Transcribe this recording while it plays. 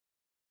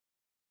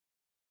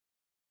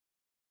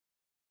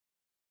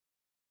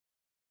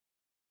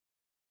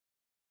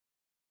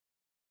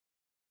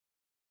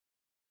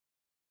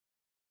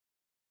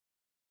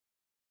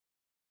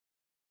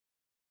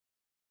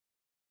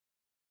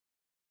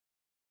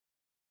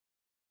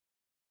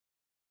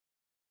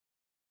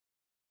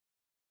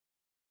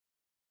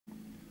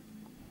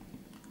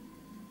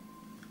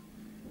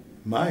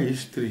My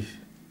history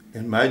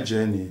and my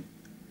journey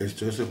as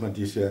Joseph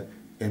Matisia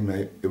and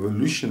my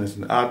evolution as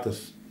an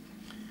artist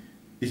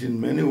is in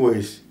many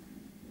ways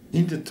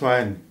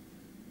intertwined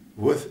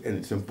with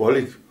and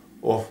symbolic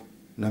of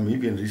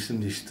Namibian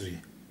recent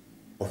history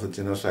of the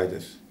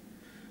genociders.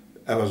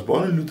 I was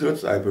born in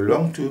Lutherans. I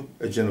belong to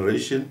a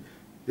generation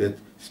that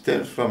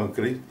stems from a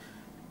great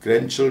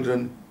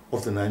grandchildren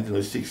of the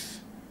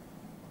 1906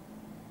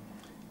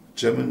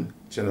 German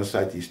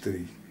genocide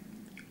history.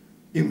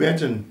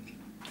 Imagine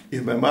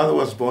if my mother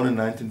was born in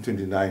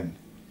 1929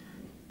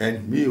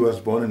 and me was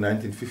born in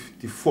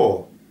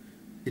 1954,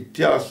 it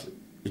tells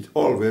it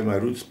all where my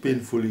roots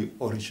painfully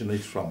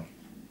originate from.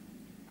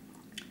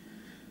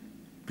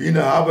 Being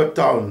a harbour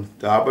town,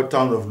 the harbour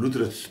town of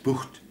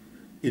Luthersbucht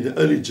in the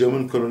early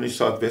German colony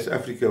Southwest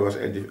Africa was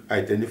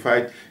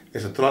identified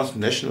as a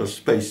transnational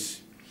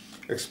space,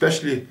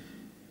 especially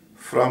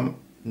from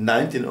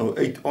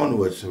 1908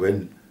 onwards,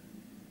 when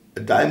a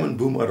diamond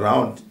boom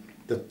around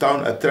the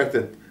town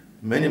attracted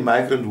many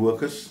migrant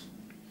workers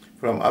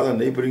from other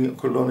neighboring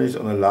colonies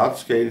on a large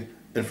scale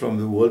and from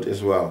the world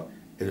as well,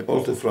 and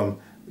also from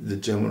the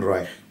German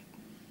Reich.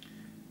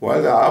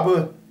 While the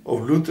harbour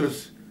of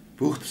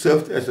Luthersbucht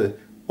served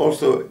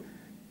also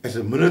as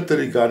a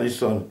military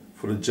garrison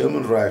for the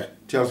German Reich,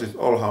 tells us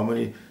all how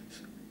many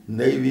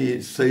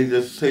navy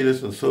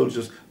sailors and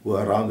soldiers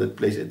were around that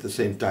place at the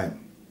same time.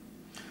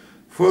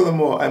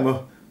 Furthermore, I'm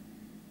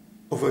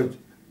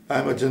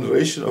a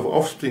generation of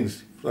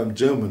offsprings from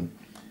German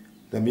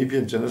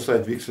Namibian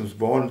genocide victims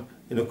born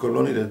in a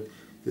colony that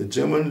the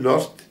Germans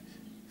lost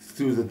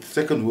through the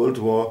Second World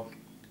War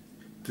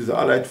to the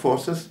Allied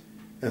forces,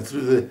 and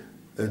through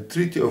the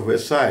Treaty of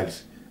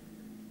Versailles,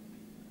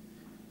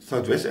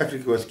 Southwest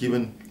Africa was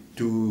given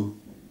to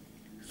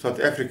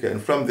South Africa,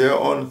 and from there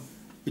on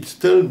it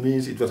still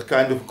means it was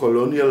kind of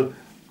colonial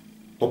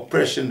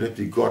oppression that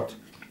we got.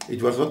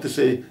 It was not to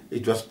say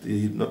it was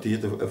not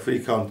yet a free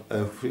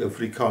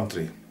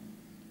country.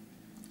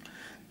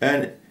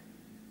 And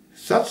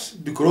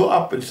to grow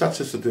up in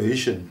such a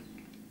situation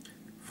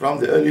from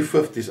the early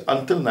 50s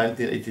until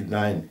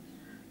 1989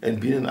 and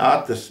being an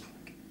artist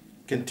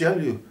can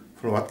tell you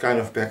from what kind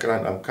of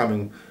background I'm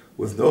coming,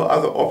 with no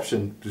other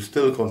option to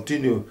still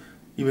continue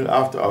even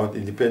after our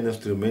independence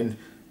to remain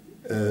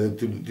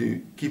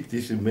to keep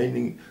these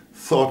remaining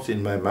thoughts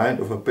in my mind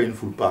of a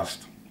painful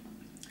past.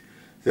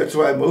 That's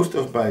why most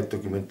of my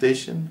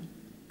documentation,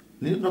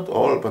 not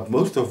all, but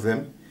most of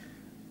them,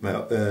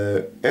 my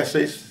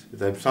essays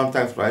that I'm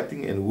sometimes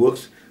writing and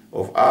works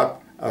of art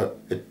are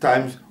at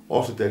times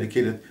also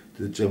dedicated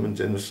to the German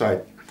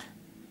genocide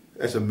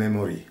as a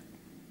memory.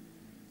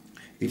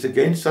 It's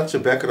against such a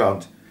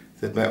background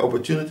that my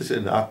opportunities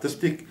in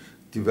artistic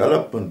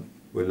development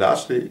were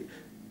largely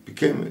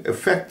became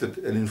affected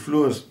and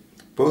influenced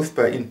both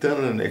by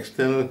internal and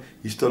external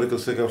historical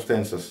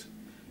circumstances.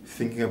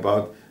 Thinking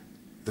about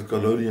the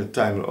colonial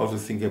time and also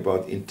thinking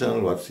about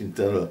what's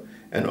internal,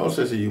 and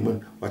also as a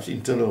human, what's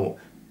internal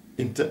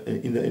in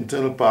the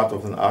internal part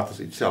of an artist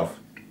itself.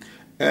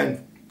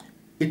 And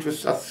it was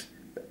such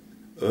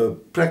a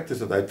practice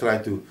that I try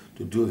to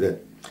do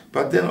that.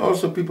 But then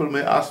also people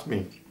may ask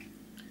me,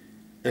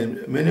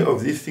 and many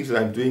of these things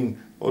that I'm doing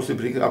also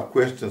bring up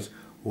questions,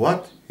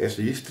 what has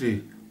the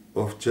history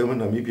of German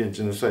Namibian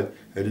genocide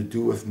had to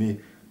do with me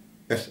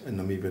as a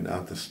Namibian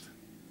artist?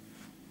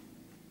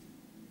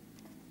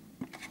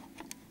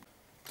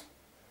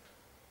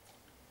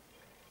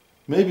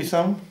 Maybe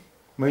some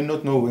may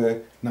not know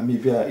where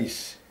Namibia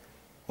is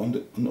on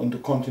the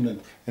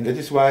continent, and that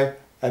is why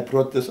I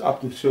brought this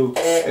up to show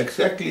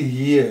exactly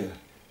here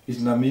is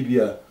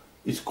Namibia.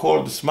 It's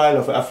called the Smile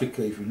of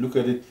Africa. If you look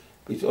at it,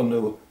 it's on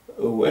the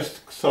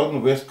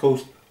southern west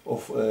coast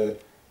of Africa,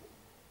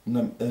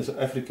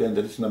 and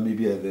that is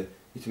Namibia.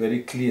 It's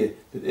very clear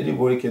that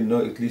anybody can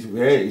know at least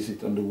where is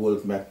it on the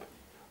world map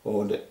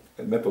or on the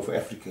map of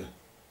Africa.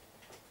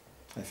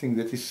 I think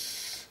that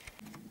is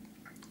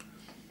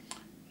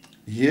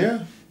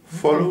here.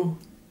 Follow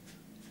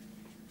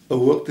a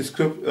work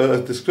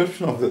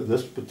description of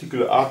this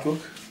particular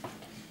artwork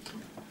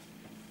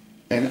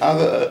and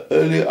other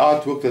early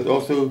artwork that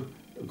also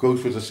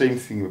goes with the same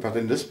thing. But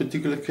in this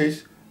particular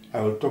case,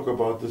 I will talk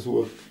about this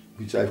work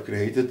which I've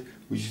created,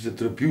 which is a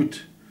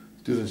tribute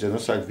to the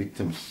genocide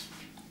victims.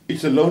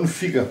 It's a lone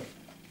figure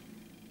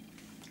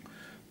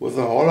with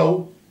a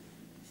hollow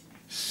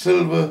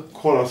silver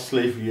collar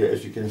slave here,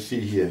 as you can see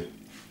here,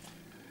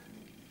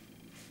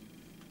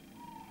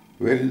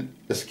 where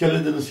the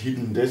skeleton is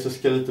hidden. There's a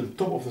skeleton,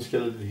 top of the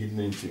skeleton hidden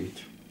into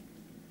it.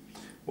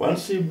 One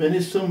sees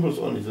many symbols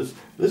on it.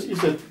 This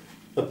is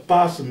a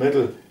past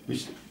medal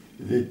which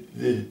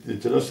the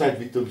genocide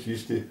victims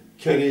used to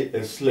carry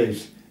as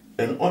slaves,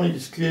 and on it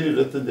is clearly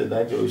written in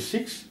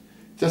 1906,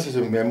 just as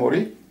a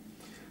memory,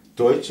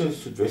 Deutsche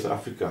Südwest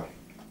Africa.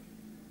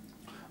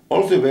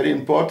 Also very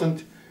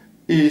important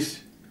is,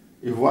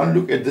 if one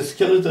look at the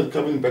skeleton,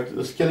 coming back to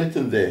the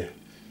skeleton there,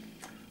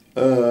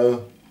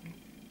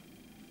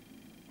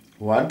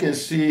 one can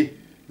see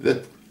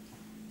that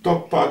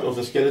top part of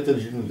the skeleton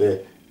hidden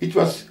there. It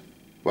was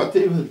what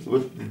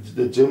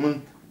the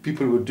German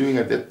people were doing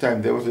at that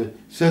time. There was a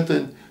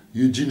certain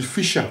Eugene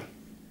Fisher.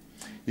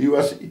 He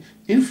was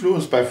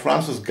influenced by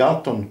Francis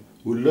Galton,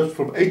 who lived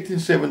from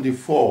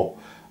 1874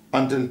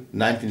 until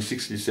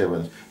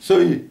 1967. So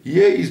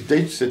here is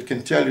dates that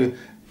can tell you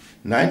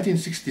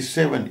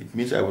 1967, it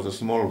means I was a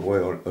small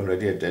boy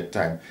already at that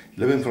time,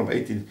 living from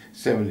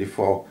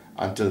 1874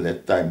 until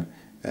that time,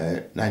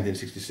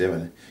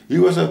 1967. He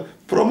was a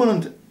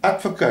prominent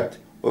advocate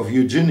of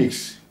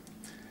eugenics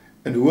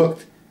and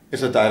worked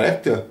as a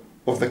director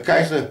of the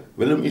Kaiser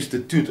Wilhelm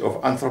Institute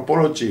of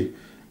Anthropology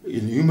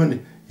in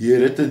Human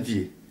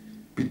Heredity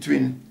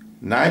between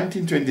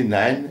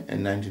 1929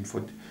 and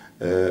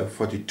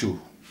 1942.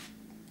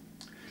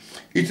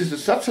 It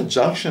is such a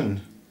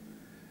junction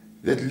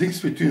that links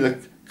between the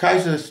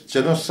Kaiser's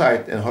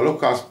genocide and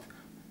Holocaust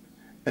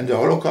and the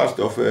Holocaust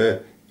of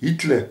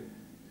Hitler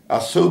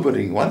are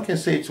sobering. One can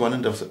say it's one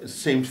and the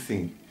same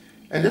thing.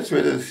 And that's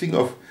where the thing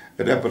of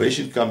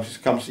reparation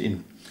comes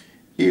in.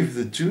 If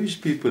the Jewish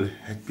people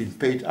had been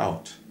paid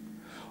out,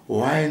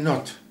 why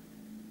not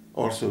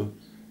also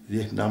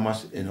the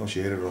Namas and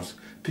Oshereros?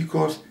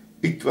 Because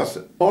it was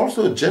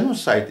also a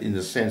genocide in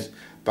a sense,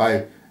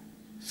 by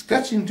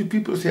scratching into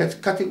people's heads,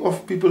 cutting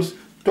off people's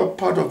top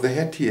part of the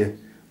head here,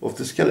 of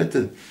the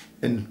skeleton,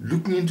 and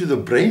looking into the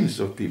brains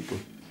of people.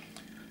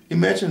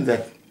 Imagine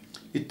that.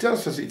 It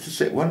tells us it's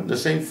the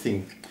same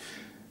thing.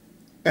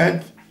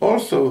 And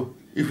also,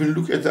 if we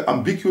look at the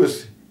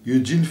ambiguous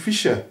Eugene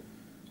Fisher,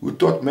 who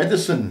taught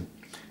medicine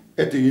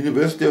at the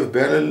University of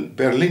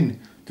Berlin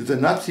to the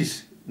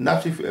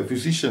Nazi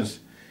physicians,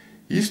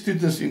 his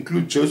students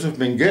include Joseph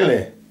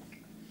Mengele,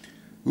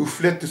 who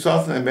fled to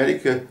Southern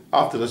America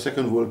after the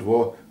Second World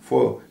War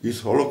for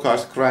his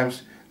Holocaust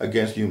crimes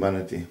against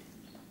humanity.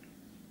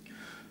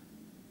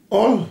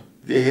 All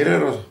the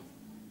Herero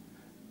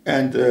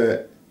and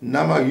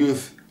Nama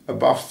youth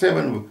above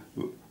 7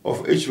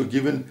 of age were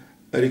given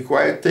a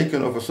required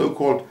taken of a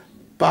so-called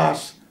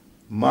pass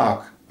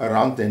mark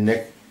around their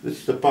neck. This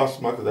is the pass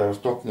mark that I was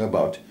talking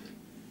about,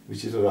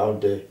 which is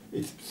around there.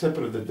 It's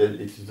separated,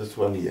 it's this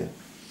one here.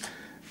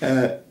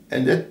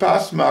 And that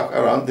pass mark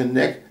around the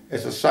neck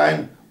as a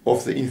sign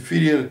of the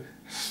inferior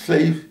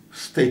slave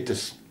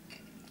status.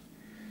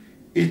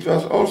 It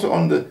was also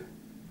on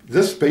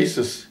this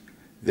basis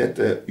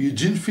that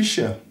Eugene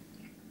Fisher's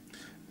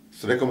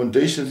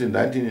recommendations in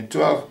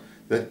 1912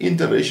 that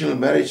interracial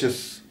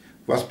marriages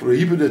was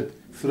prohibited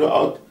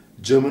throughout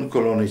German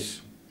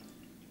colonies.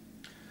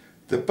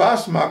 The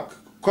pass mark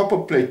copper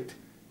plate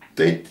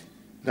date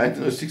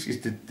 1906 is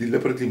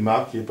deliberately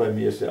marked here by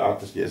me as the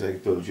artist, as I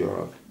told you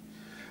about.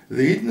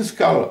 The hidden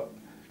skull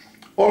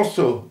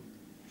also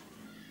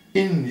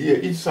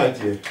inside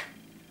here,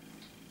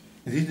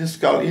 the hidden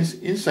skull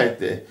inside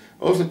there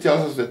also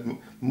tells us that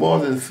more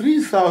than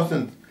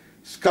 3,000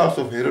 skulls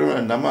of Herero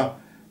and Nama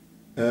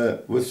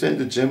were sent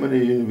to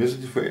Germany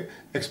University for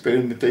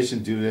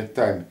experimentation during that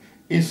time.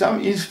 In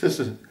some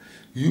instances,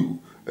 a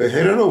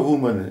Herero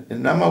woman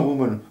and Nama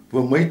woman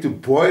were made to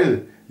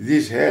boil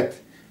this head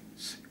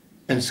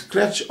and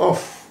scratch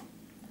off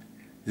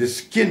the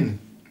skin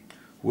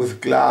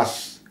with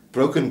glass,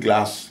 broken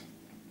glass.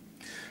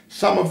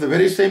 Some of the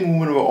very same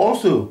women were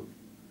also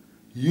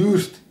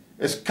used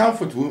as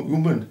comfort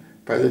women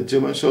by the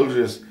German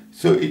soldiers.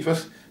 So it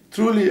was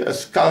truly a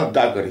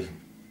skullduggery,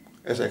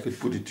 as I could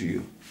put it to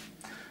you.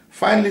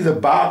 Finally, the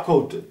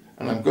barcode,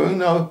 and I'm going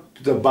now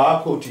to the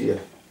barcode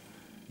here.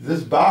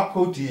 This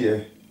barcode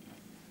here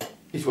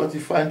is what you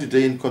find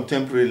today in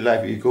contemporary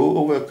life. You go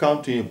over a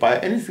counter, you buy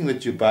anything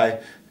that you buy,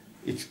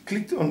 it's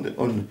clicked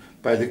on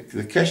by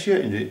the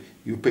cashier and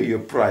you pay your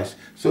price.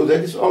 So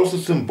that is also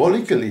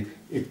symbolically,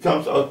 it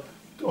comes out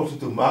also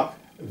to mark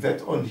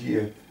that on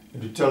here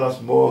and to tell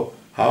us more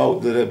how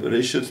the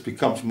reparations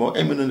becomes more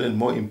eminent and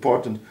more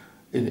important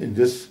in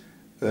this,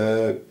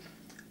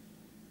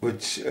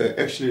 which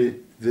actually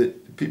the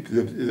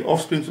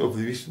offspring of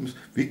the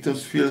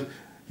victims feel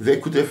they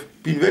could have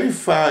been very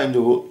far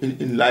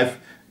in life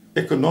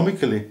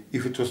economically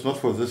if it was not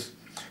for this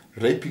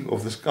raping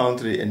of this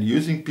country and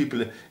using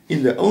people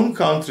in their own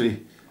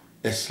country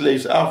as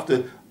slaves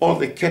after all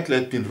the cattle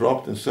had been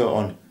robbed and so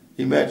on.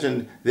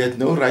 Imagine they had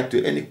no right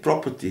to any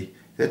property.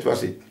 That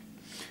was it.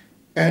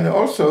 And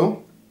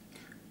also,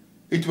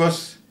 it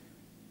was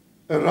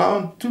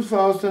around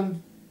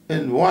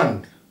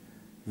 2001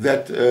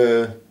 that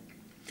the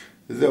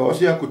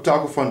Hosea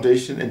Kutako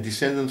Foundation and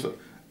descendants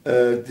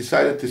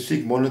decided to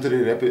seek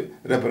monetary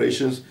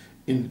reparations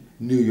in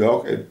New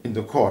York in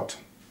the court.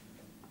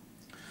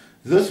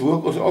 This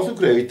work was also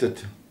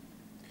created,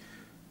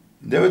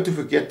 never to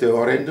forget the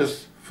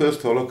horrendous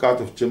first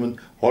Holocaust of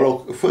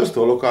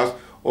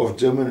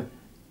German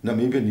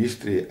Namibian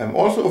history. I'm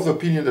also of the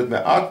opinion that my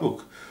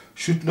artwork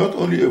should not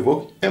only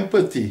evoke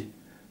empathy,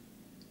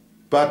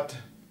 but,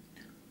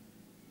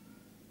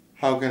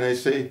 how can I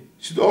say,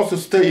 should also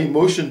stir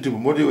emotion to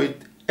motivate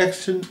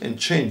action and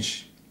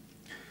change.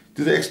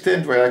 To the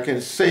extent where I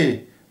can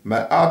say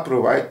my art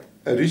provides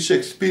a rich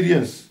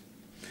experience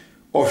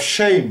of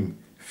shame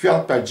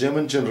felt by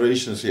German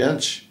generations.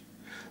 Hence,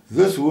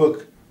 this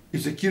work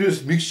is a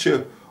curious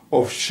mixture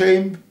of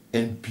shame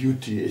and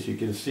beauty, as you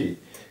can see.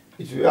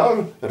 It's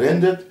well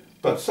rendered,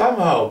 but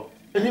somehow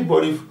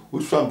anybody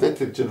who's from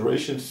that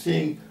generation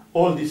seeing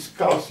all these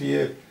skulls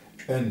here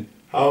and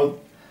how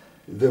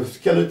the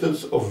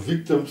skeletons of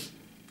victims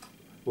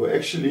were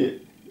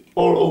actually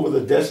all over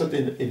the desert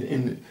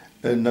in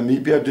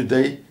Namibia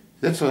today,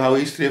 that's how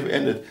history have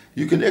ended.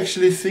 You can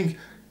actually think,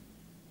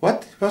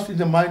 what was in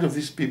the mind of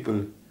these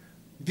people?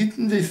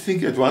 Didn't they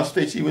think at one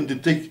stage even to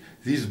take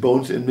these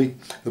bones and make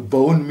a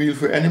bone meal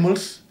for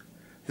animals?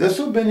 There's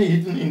so many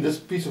hidden in this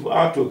piece of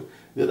artwork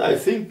that I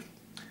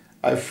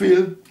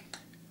feel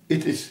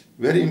it is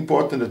very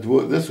important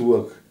that this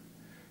work,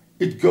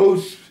 it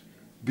goes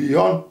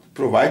beyond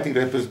providing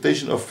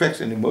representation of facts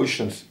and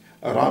emotions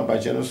around by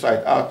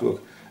genocide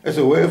artwork as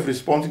a way of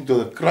responding to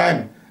the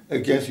crime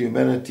against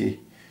humanity,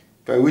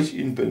 by which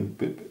in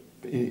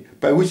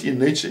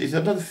nature is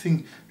another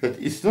thing that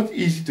it's not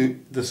easy to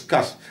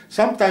discuss.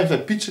 Sometimes a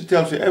picture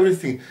tells you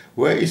everything,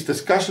 whereas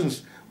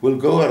discussions will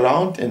go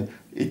around and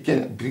it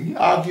can bring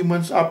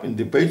arguments up and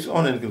debates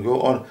on and can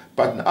go on,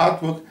 but an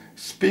artwork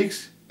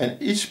speaks and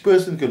each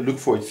person can look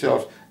for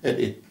itself at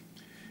it.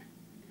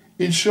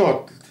 In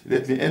short,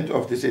 let me end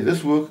off to say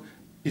this work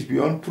is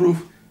beyond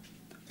proof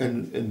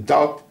and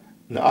doubt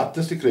an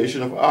artistic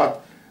creation of art,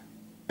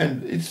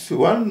 and it's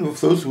one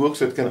of those works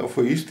that can,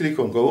 for history,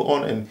 can go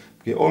on and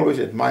be always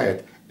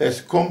admired.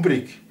 As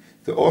Combrick,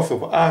 the author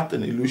of Art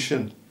and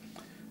Illusion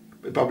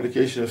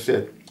publication, has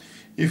said,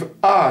 if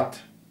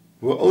art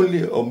were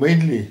only or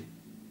mainly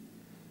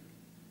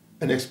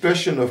an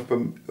expression of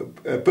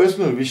a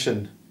personal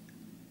vision,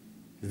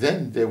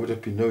 then there would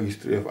have been no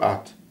history of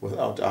art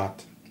without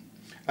art.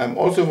 I'm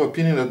also of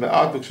opinion that my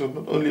artwork should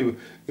not only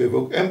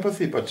evoke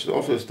empathy, but should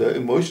also stir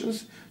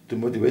emotions to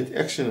motivate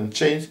action and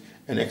change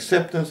and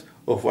acceptance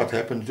of what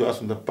happened to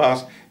us in the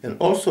past, and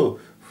also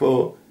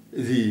for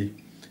the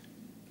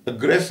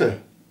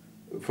aggressor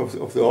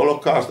of the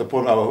Holocaust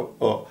upon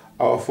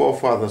our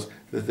forefathers,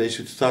 that they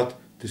should start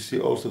to see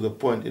also the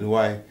point in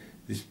why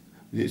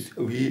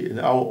we and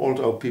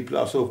all our people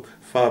are so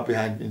far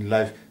behind in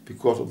life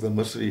because of the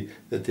misery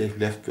that they've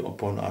left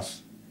upon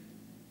us.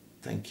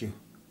 Thank you.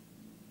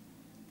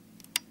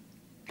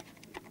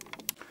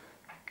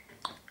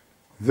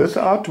 This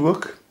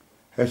artwork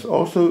has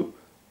also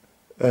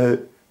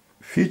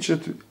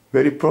featured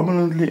very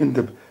prominently in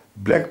the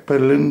Black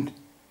Berlin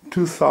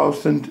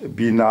 2000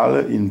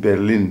 Biennale in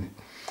Berlin.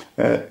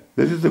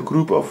 This is a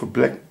group of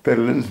Black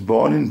Berlins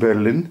born in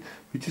Berlin,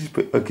 which is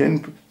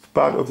again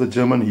part of the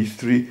German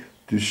history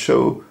to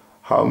show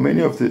how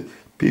many of the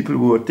people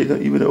who were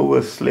taken even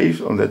over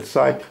slaves on that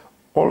side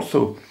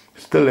also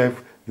still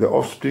have their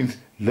offspring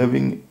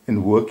living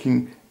and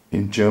working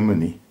in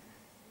Germany.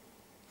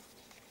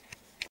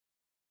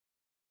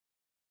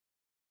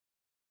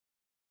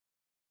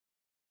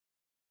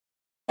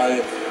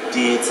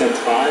 Die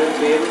zentralen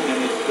Themen,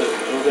 nämlich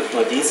Josef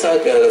Madisa,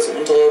 der das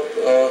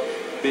untere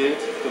Bild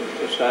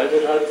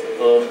gestaltet hat,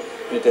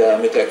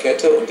 mit der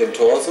Kette und dem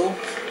Torso.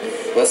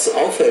 Was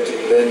auffällt,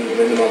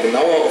 wenn du mal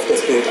genauer auf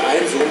das Bild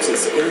einzoomst,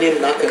 ist in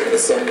dem Nacken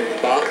ist so ein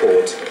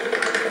Barcode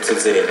zu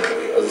sehen.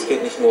 Also es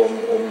geht nicht nur um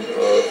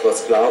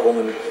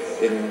Versklavungen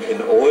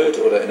in Old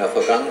oder in der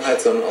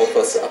Vergangenheit, sondern auch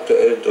was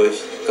aktuell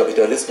durch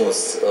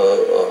Kapitalismus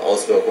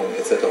Auswirkungen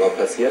etc.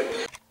 passiert.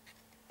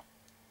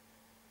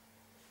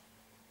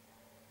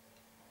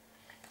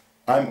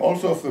 I'm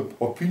also of the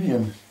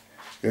opinion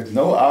that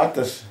no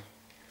artist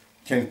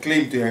can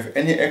claim to have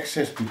any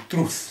access to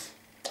truth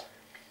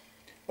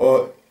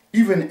or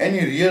even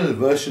any real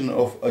version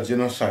of a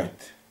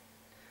genocide.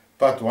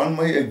 But one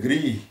may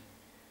agree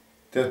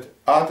that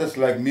artists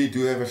like me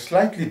do have a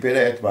slightly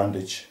better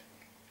advantage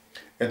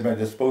at my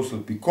disposal,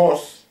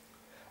 because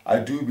I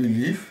do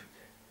believe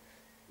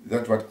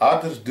that what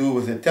artists do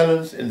with their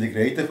talents and their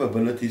creative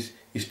abilities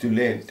is to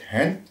lend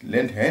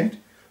hand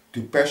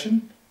to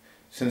passion,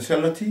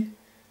 sincerity,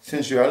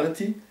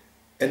 sensuality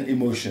and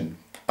emotion.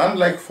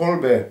 Unlike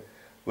Vollbert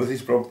with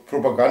his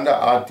propaganda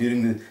art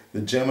during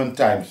the German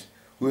times,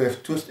 who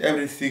have twisted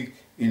everything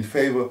in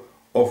favor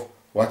of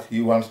what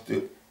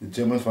the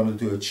Germans wanted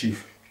to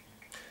achieve.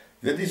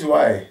 That is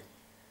why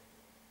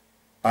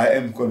I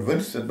am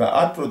convinced that my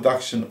art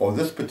production, or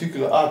this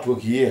particular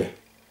artwork here,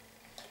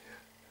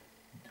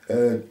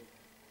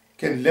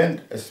 can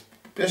lend a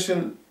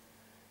special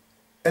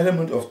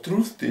element of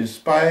truth to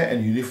inspire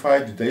and unify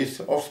today's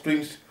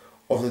offsprings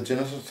of the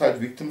genocide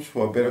victims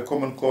for a better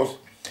common cause,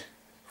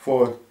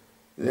 for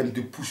them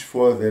to push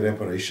for their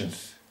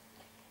reparations.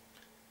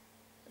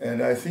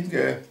 And I think,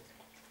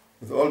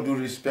 with all due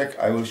respect,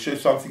 I will show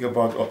something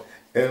about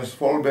Ernst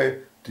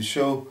Vollbert to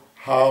show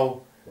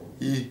how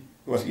he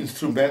was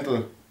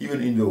instrumental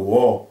even in the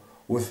war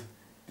with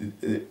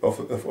of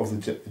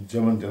the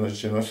German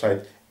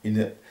genocide in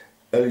the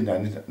early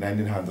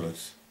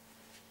 1900s.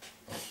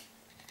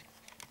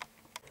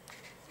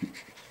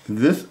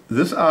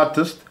 This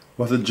artist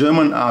was a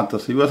German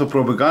artist. He was a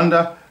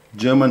propaganda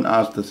German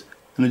artist,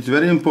 and it's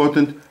very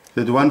important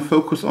that one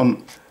focus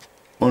on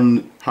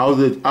how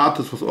the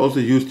artist was also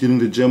used during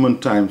the German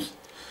times.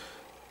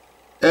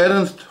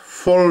 Ernst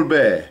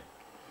Vollbert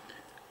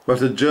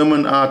was a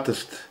German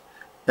artist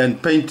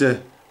and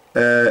painter,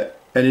 an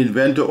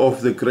inventor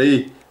of the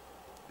grey,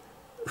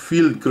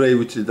 field grey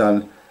which is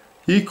done.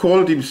 He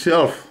called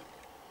himself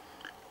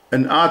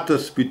an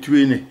artist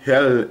between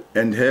hell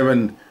and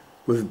heaven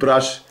with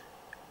brush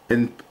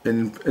and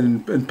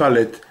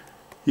palette.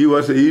 He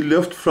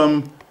lived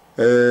from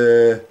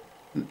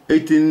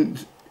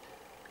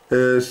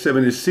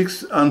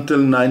 1876 until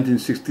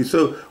 1960.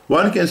 So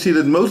one can see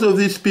that most of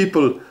these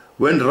people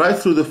went right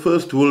through the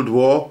First World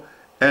War,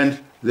 and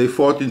they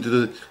fought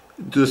into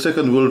the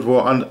Second World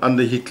War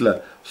under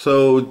Hitler.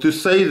 So to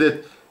say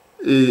that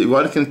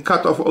one can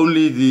cut off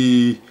only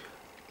the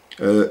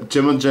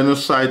German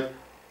genocide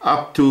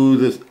up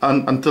to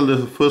until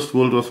the First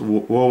World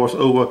War was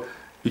over,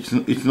 it's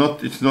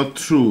not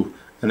true,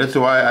 and that's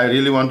why I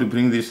really want to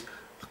bring this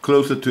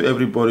closer to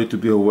everybody to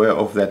be aware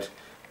of that.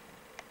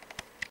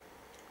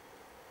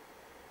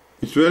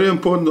 It's very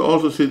important to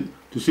also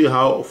to see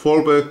how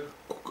Volberg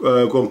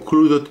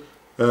concluded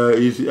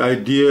his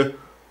idea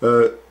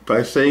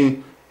by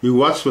saying he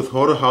watched with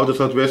horror how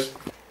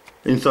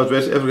in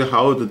Southwest Africa,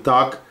 how the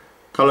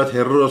dark-colored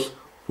heroes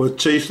were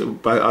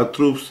chased by our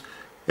troops,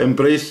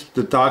 embraced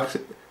the dark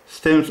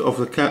stems of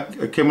the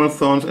camel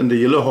thorns and the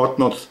yellow hot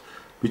knots,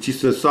 which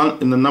is the sun,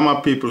 and the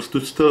Nama people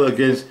stood still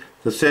against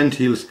the sand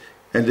hills,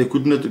 and they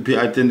could not be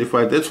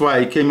identified. That's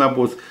why he came up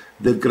with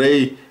the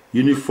grey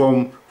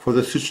uniform for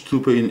the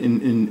Schutztruppe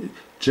in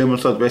German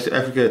Southwest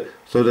Africa,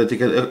 so that they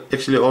can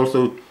actually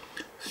also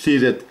see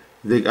that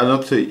they are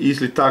not so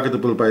easily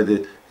targetable by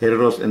the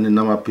Hereros and the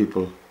Nama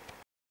people.